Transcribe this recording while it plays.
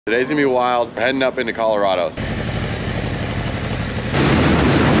Today's gonna be wild. We're heading up into Colorado.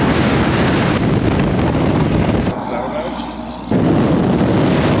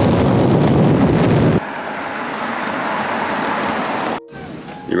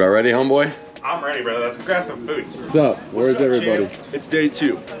 You about ready, homeboy? I'm ready, brother. Let's grab some food. What's up? Where's everybody? It's day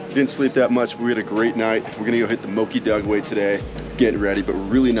 2. We didn't sleep that much, but we had a great night. We're gonna go hit the Moki Dugway today. Getting ready, but we're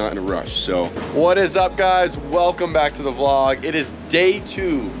really not in a rush, so. What is up, guys? Welcome back to the vlog. It is day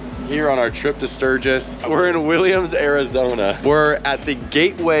 2 here on our trip to Sturgis. We're in Williams, Arizona. We're at the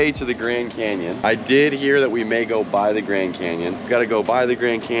gateway to the Grand Canyon. I did hear that we may go by the Grand Canyon. We gotta go by the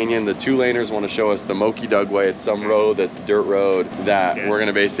Grand Canyon. The two laners want to show us the Moki Dugway. It's some road that's a dirt road that we're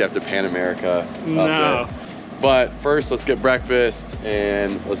gonna basically have to Pan America up it. But first, let's get breakfast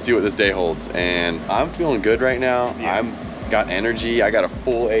and let's see what this day holds. And I'm feeling good right now. I'm got energy. I got a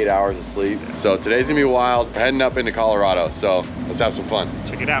full 8 hours of sleep. So today's gonna be wild. We're heading up into Colorado. So let's have some fun.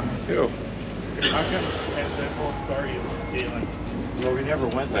 Check it out. Yo. Well, we never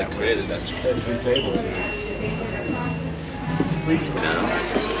went that way.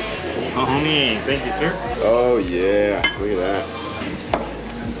 Oh, homie. Thank you, sir. Oh yeah, look at that.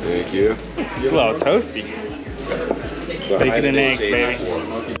 Thank you. It's a little toasty. Bacon and eggs, baby.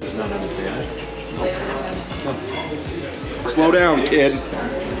 Slow down, kid.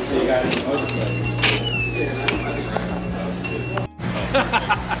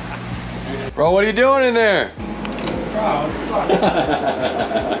 Bro, what are you doing in there?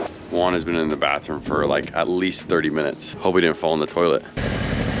 Juan has been in the bathroom for like at least 30 minutes. Hope he didn't fall in the toilet.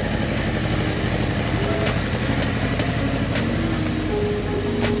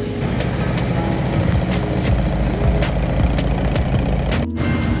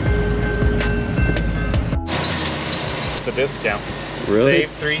 It's a discount. Really?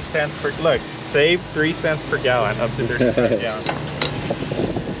 Save 3 cents per, look, save 3 cents per gallon, up to 30 cents per gallon.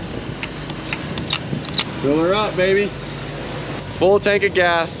 Fill her up, baby. Full tank of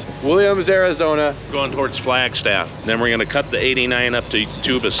gas, Williams, Arizona. Going towards Flagstaff. Then we're gonna cut the 89 up to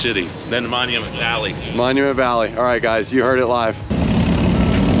Tuba City. Then Monument Valley. Monument Valley. All right, guys, you heard it live.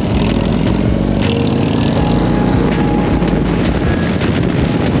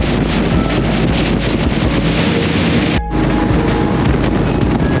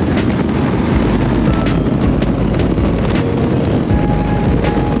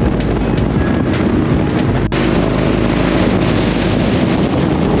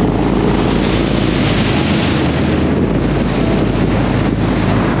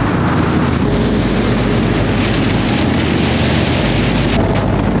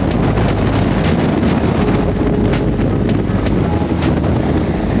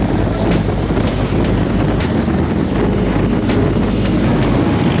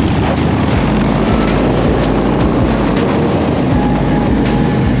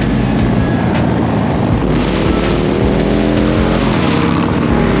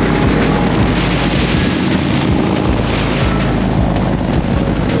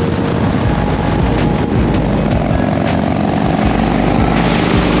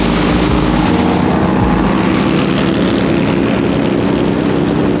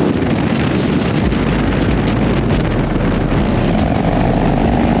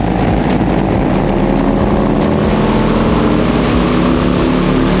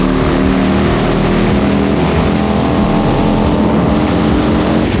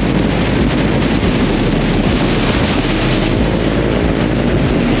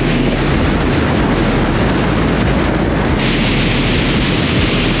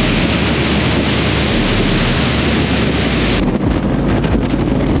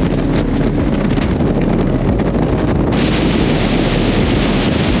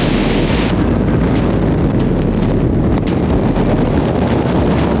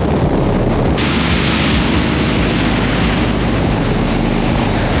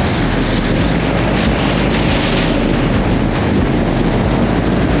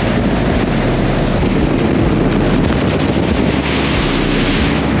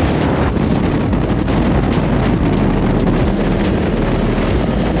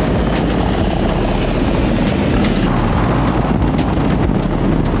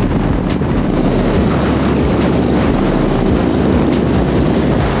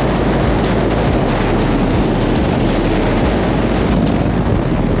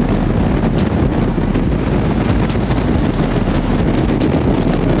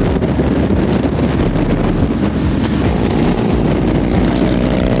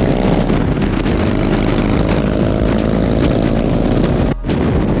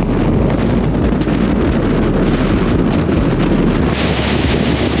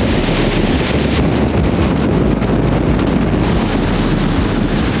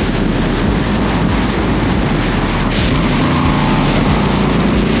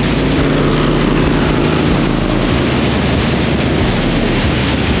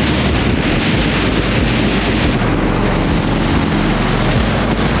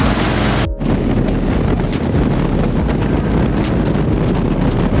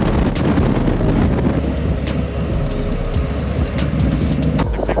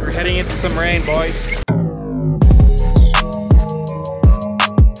 in, boys.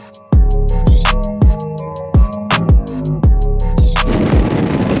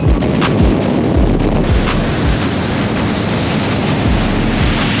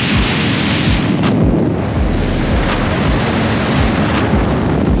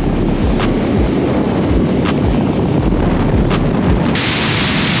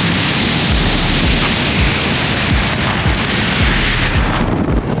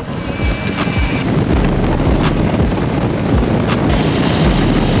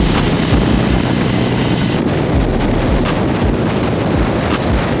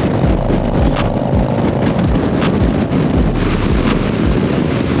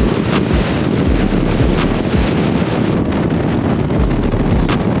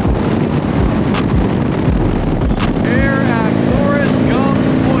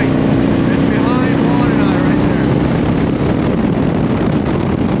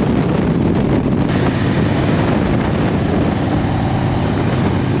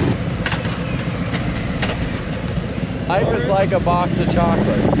 Life is like a box of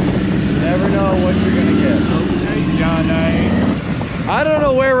chocolates. You never know what you're gonna get. Hey, Johnny. I don't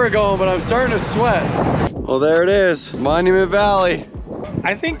know where we're going, but I'm starting to sweat. Well, there it is, Monument Valley.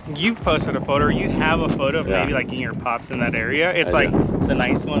 I think you posted a photo, or you have a photo of maybe like in your pops in that area. It's like the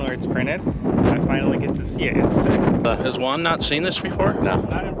nice one where it's printed. I finally get to see it. It's sick. Has Juan not seen this before? No.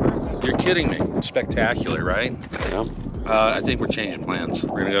 Not in person. You're kidding me. Spectacular, right? Yep. I think we're changing plans.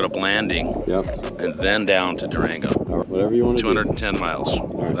 We're gonna go to Blanding Yep. and then down to Durango. Whatever you want to do. 210 miles.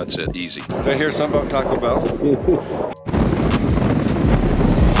 That's it, easy. Did I hear something about Taco Bell?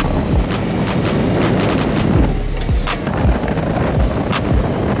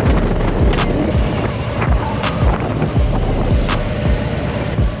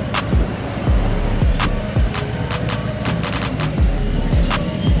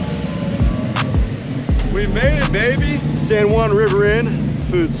 We made it, baby. San Juan River Inn.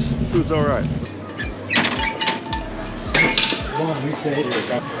 Food's all right.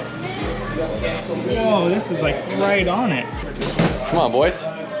 Whoa, this is like right on it. Come on, boys.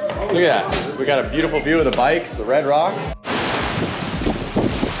 Look at that. We got a beautiful view of the bikes, the red rocks.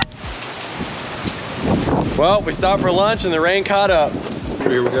 Well, we stopped for lunch and the rain caught up.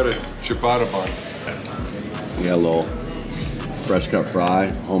 Here we got a ciabatta bun. We got a little fresh cut fry,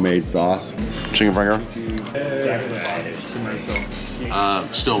 homemade sauce. Chicken finger.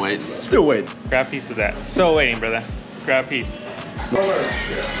 Still waiting. Still waiting. Grab a piece of that. Still waiting, brother. Grab a piece.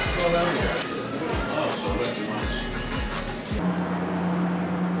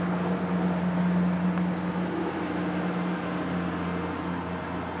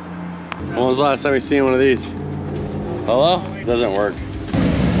 When was the last time we seen one of these? Hello? Doesn't work.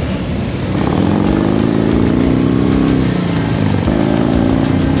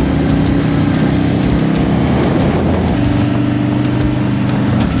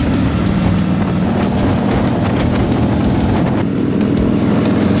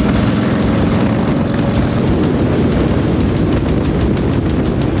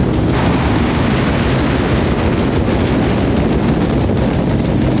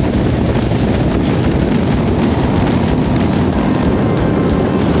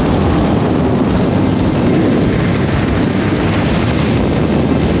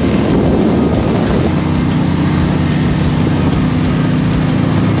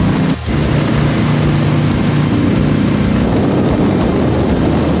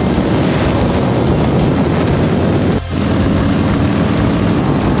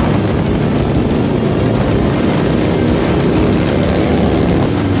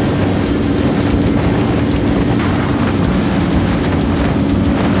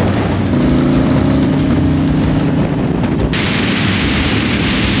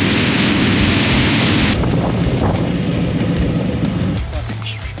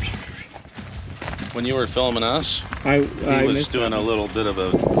 When you were filming us, I he was doing a little bit of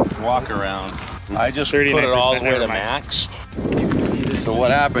a walk around. I just put it all the way to max. So what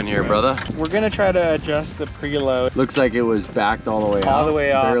happened here, brother? We're gonna try to adjust the preload. Looks like it was backed all the way out. All the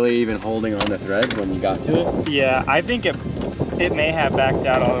way up. Barely even holding on the thread when you got to it. Yeah, I think it may have backed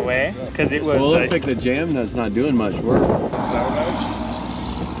out all the way because it was. Well, it looks like the jam that's not doing much work.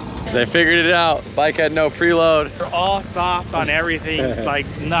 They figured it out. Bike had no preload. We're all soft on everything, like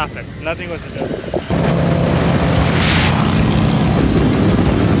nothing. Nothing was adjusted.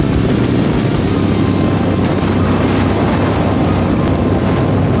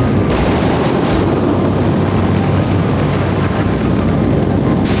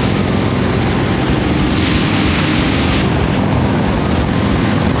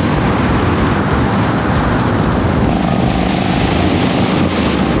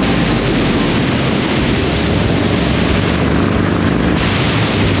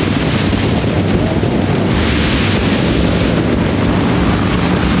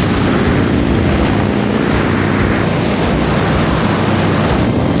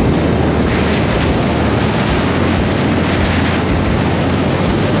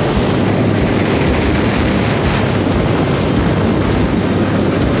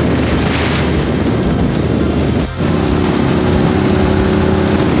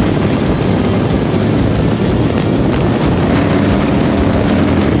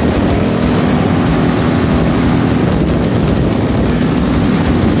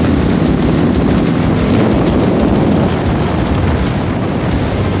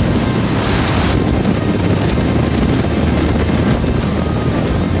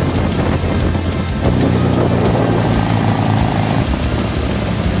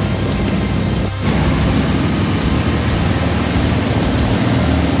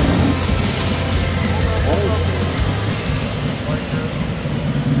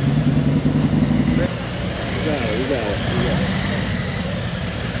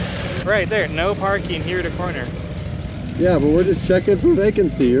 right there. No parking here to corner. Yeah, but we're just checking for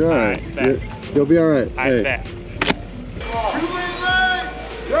vacancy. You're all right. You'll be all right. I bet.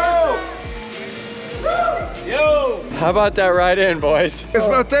 Yo! How about that ride in, boys? It's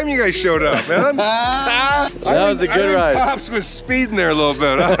about time you guys showed up, man. That was a good ride. Pops was speeding there a little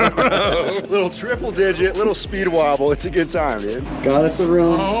bit. I don't know. Little triple digit, little speed wobble. It's a good time, dude. Got us a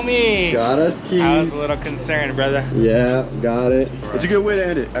room. Homie! Got us keys. I was a little concerned, brother. Yeah, got it. It's a good way to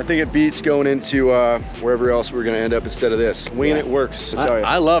end it. I think it beats going into wherever else we're gonna end up instead of this. Winging it works, I tell you.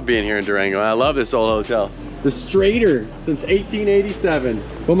 I love being here in Durango. I love this old hotel. The Strater since 1887.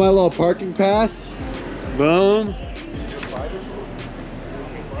 Put my little parking pass. Boom.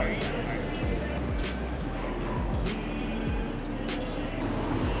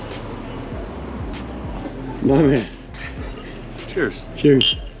 My man. Cheers.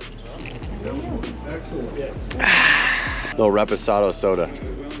 Cheers. Excellent. Little Reposado soda.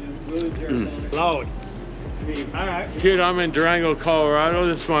 Loud. Alright. Kid, I'm in Durango, Colorado.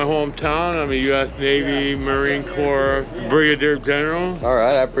 This is my hometown. I'm a U.S. Navy, Marine Corps Brigadier General. All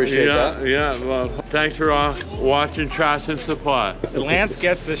right, I appreciate that. Yeah, well, thanks for watching Thrashin Supply. Lance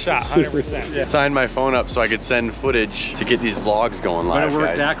gets the shot, 100%. Yeah. Signed my phone up so I could send footage to get these vlogs going live, Gonna work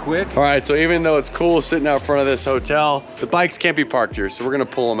guys. that quick? All right, so even though it's cool sitting out front of this hotel, the bikes can't be parked here, so we're gonna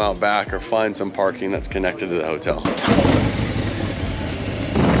pull them out back or find some parking that's connected to the hotel.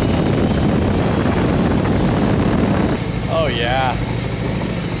 Oh yeah,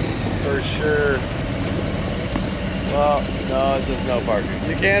 for sure. Well, no, it says no parking.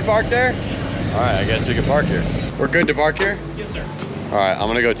 You can park there? All right, I guess we can park here. We're good to park here? Yes, sir. All right, I'm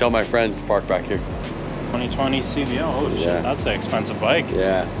gonna go tell my friends to park back here. 2020 CVO, holy Yeah. shit, that's an expensive bike.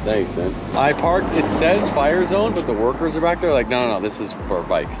 Yeah, thanks, man. I parked, it says fire zone, but the workers are back there like, no, this is for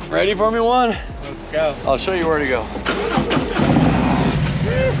bikes. Ready for me, one? Let's go. I'll show you where to go.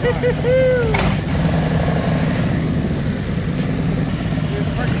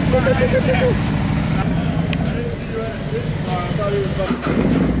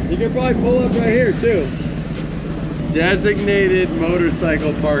 You can probably pull up right here too. Designated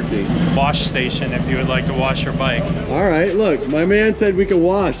motorcycle parking. Wash station if you would like to wash your bike. All right, look, my man said we could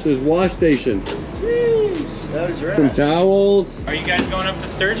wash. There's wash station. That is right. Some towels. Are you guys going up to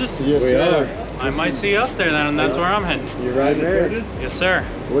Sturgis? Yes, We sir. are. I might see you up there then, and that's where I'm heading. You riding There. Sturgis? Yes, sir.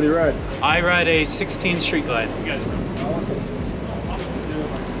 What do you ride? I ride a 16 Street Glide. You guys.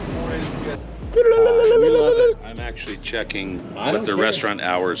 I'm actually checking what the restaurant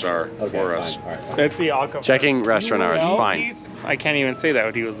hours are for us. Let's see, I'll come. Checking restaurant hours, fine. I can't even say that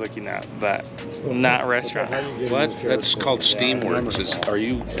what he was looking at, but not restaurant. What? That's called Steamworks. Are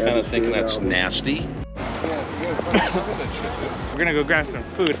you kind of thinking that's nasty? We're gonna go grab some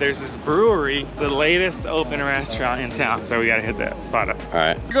food. There's this brewery, it's the latest open restaurant in town, so we gotta hit that spot up. All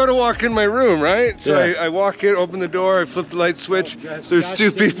right. I go to walk in my room, right? So Yeah. I walk in, open the door, I flip the light switch. There's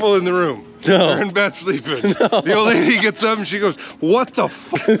two people in the room. No. They're in bed sleeping. The old lady gets up and she goes, "What the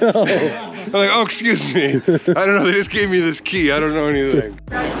fuck?" I'm like, "Oh, excuse me. I don't know. They just gave me this key. I don't know anything."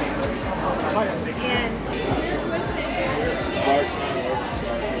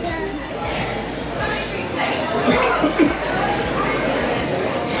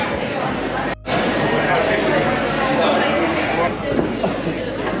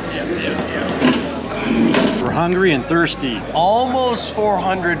 We're hungry and thirsty. Almost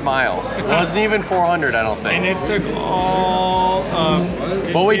 400 miles. It wasn't even 400, I don't And think. it took all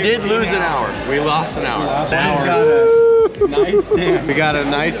of... But we did lose an hour. We lost an hour. We got a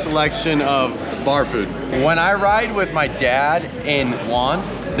nice selection of bar food. When I ride with my dad and Juan,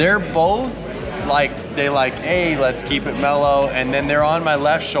 they're both like, hey, let's keep it mellow. And then they're on my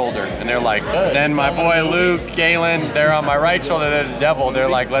left shoulder and they're like, good. Then my boy Luke, Galen, they're on my right shoulder, they're the devil. They're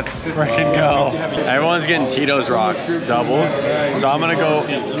like, let's freaking go. Everyone's getting Tito's Rocks doubles. So I'm gonna go,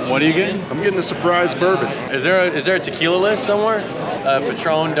 what are you getting? I'm getting a surprise bourbon. Is there a tequila list somewhere?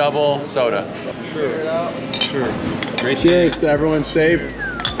 Patron double soda. Sure. Great. Cheers to everyone safe.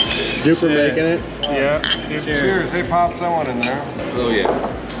 Super making it. Yeah, Cheers. Hey, Pops, I want in there. Oh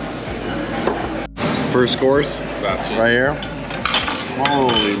yeah. First course, About to. right here.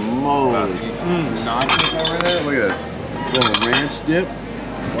 Holy moly. Nachos over there. Look at this. Little ranch dip.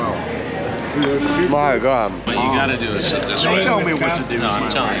 Wow. My God. What you gotta do is sit this way. Tell me what to do. No, I'm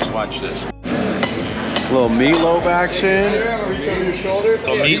telling you. Watch this. Little meatloaf action. Reach over your shoulder.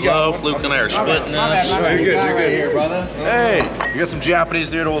 Meatloaf. Luke and I are splitting this. You're good. You're good. Here, brother. Hey, you got some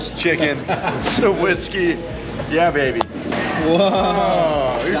Japanese noodles, chicken, some whiskey. Yeah, baby.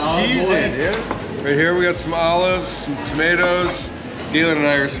 Whoa. You're Solid cheesy, boy. dude. Right here we got some olives, some tomatoes, Galen and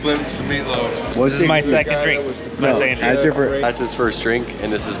I are splitting some meatloafs. This is my second drink. It's my second drink. That's his first drink,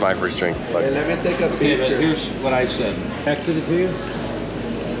 and this is my first drink. Let me take a picture. Here's what I said. Texted it to you?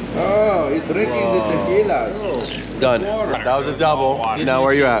 Oh, he's drinking the tequila. Done. That was a double. Now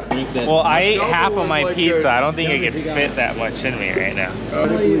where are you at? Well, I ate half of my pizza. I don't think I can fit that much in me right now.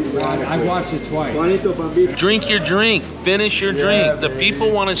 I've watched it twice. Drink your drink. Finish your drink. The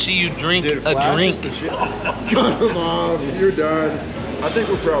people want to see you drink a drink. Come on, you're done. I think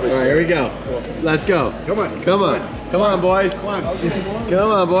we're probably. All right, here we go. Let's go. Come on. Come on. Come on, boys. Come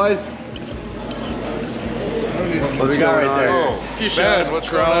on, boys. What we got right there? Baz, what's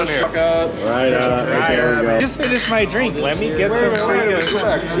going on here? Right on. Okay, here we go. Just finished my drink. Let me get some freaking.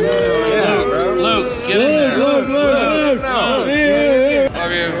 Luke, get in there. Luke. I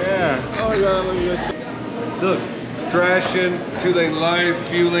mean, look, Thrashin, 2-lane life,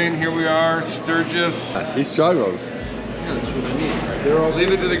 fueling. Here we are, Sturgis. He struggles.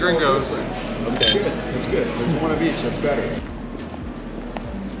 Leave it to the gringos. Okay, that's good. There's one of each. That's better.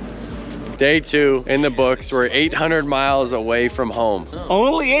 Day 2 in the books. We're 800 miles away from home.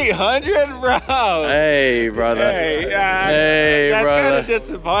 Only 800, bro. Hey, brother. Hey, that's brother. kind of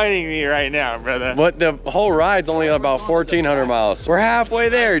disappointing me right now, brother. But the whole ride's only about 1,400 miles. We're halfway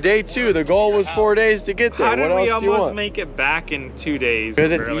there. Day 2. The goal was 4 days to get there. How did what else we do you almost want? make it back in 2 days?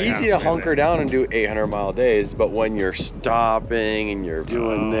 Because it's easy to hunker down and do 800-mile days, but when you're stopping and you're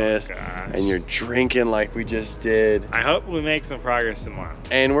doing this and you're drinking like we just did, I hope we make some progress tomorrow.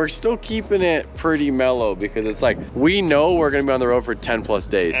 and we're still keeping it pretty mellow because it's like we know we're gonna be on the road for 10+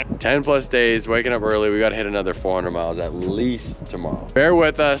 days. 10+ days, waking up early. We gotta hit another 400 miles at least tomorrow. Bear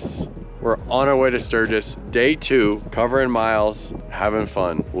with us. We're on our way to Sturgis. Day 2, covering miles, having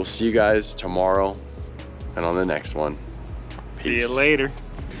fun. We'll see you guys tomorrow and on the next one. Peace. See you later.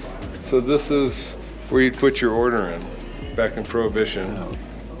 So this is where you put your order in. Back in Prohibition,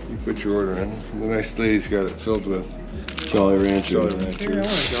 you put your order in. The nice lady's got it filled with Jolly Rancher. Jolly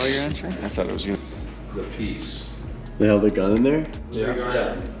Ranchers. I thought it was gonna. The piece. They held the gun in there? Yeah.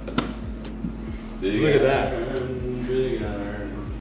 Look at that.